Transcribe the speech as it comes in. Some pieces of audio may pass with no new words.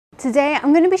Today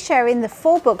I'm going to be sharing the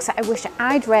 4 books I wish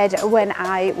I'd read when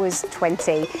I was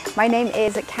 20. My name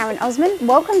is Karen Osman.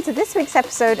 Welcome to this week's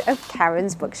episode of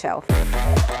Karen's Bookshelf.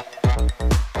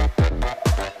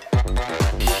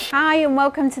 Hi and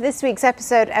welcome to this week's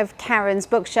episode of Karen's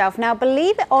Bookshelf. Now,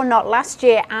 believe it or not, last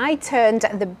year I turned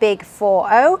the big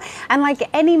 40, and like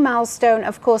any milestone,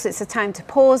 of course, it's a time to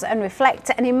pause and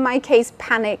reflect, and in my case,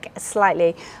 panic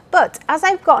slightly. But as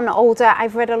I've gotten older,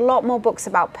 I've read a lot more books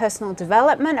about personal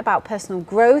development, about personal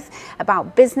growth,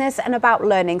 about business, and about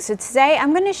learning. So today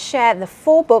I'm going to share the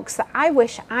 4 books that I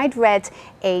wish I'd read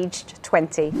aged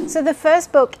 20. So the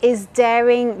first book is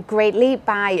Daring Greatly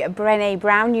by Brené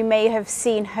Brown. You may have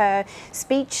seen her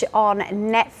speech on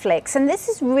Netflix, and this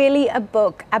is really a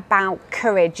book about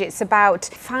courage. It's about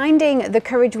finding the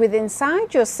courage within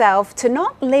inside yourself to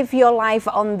not live your life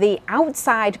on the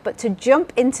outside, but to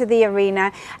jump into the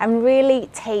arena and really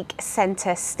take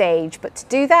center stage. But to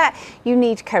do that, you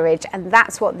need courage, and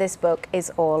that's what this book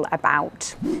is all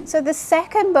about. So the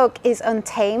second book is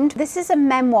Untamed. This is a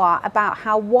memoir about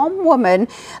how one woman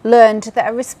learned that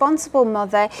a responsible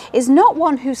mother is not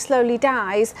one who slowly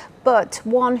dies, but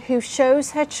one who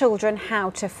shows her children how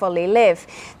to fully live.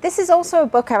 This is also a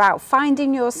book about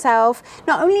finding yourself.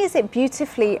 Not only is it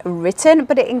beautifully written,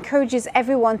 but it encourages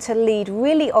everyone to lead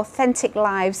really authentic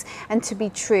lives and to be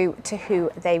true to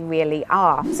who they really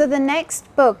are. So the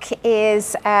next book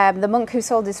is The Monk Who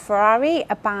Sold His Ferrari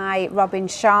by Robin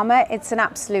Sharma. It's an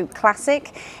absolute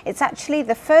classic. It's actually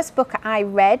the first book I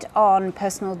read on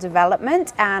personal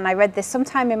development, and I read this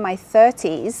sometime in my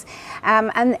 30s.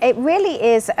 And it really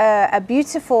is a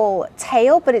beautiful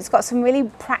tale, but it's got some really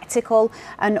practical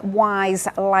and wise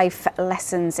life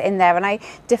lessons in there, and I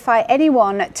defy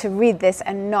anyone to read this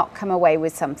and not come away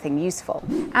with something useful.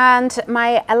 And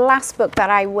my last book that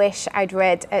I wish I'd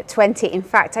read at 20, in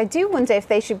fact I do wonder if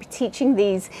they should be teaching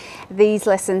these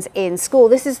lessons in school.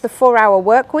 This is The 4-Hour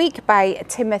Workweek by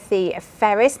Timothy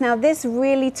Ferriss. Now this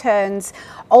really turns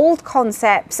old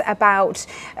concepts about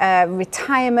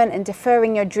retirement and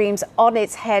deferring your dreams on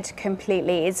its head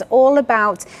completely. It's all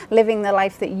about living the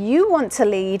life that you want to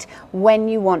lead when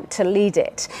you want to lead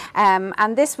it.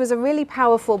 And this was a really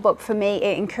powerful book for me.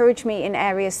 It encouraged me in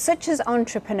areas such as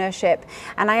entrepreneurship,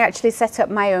 and I actually set up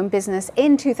my own business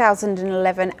in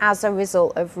 2011 as a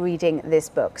result of reading this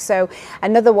book. So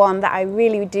another one that I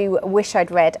really do wish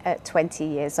I'd read at 20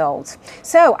 years old.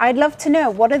 So I'd love to know,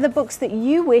 what are the books that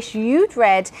you wish you'd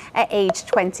read at age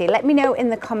 20? Let me know in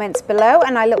the comments below,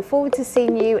 and I look forward to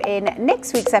seeing you in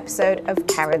next week's episode of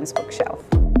Karen's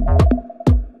Bookshelf.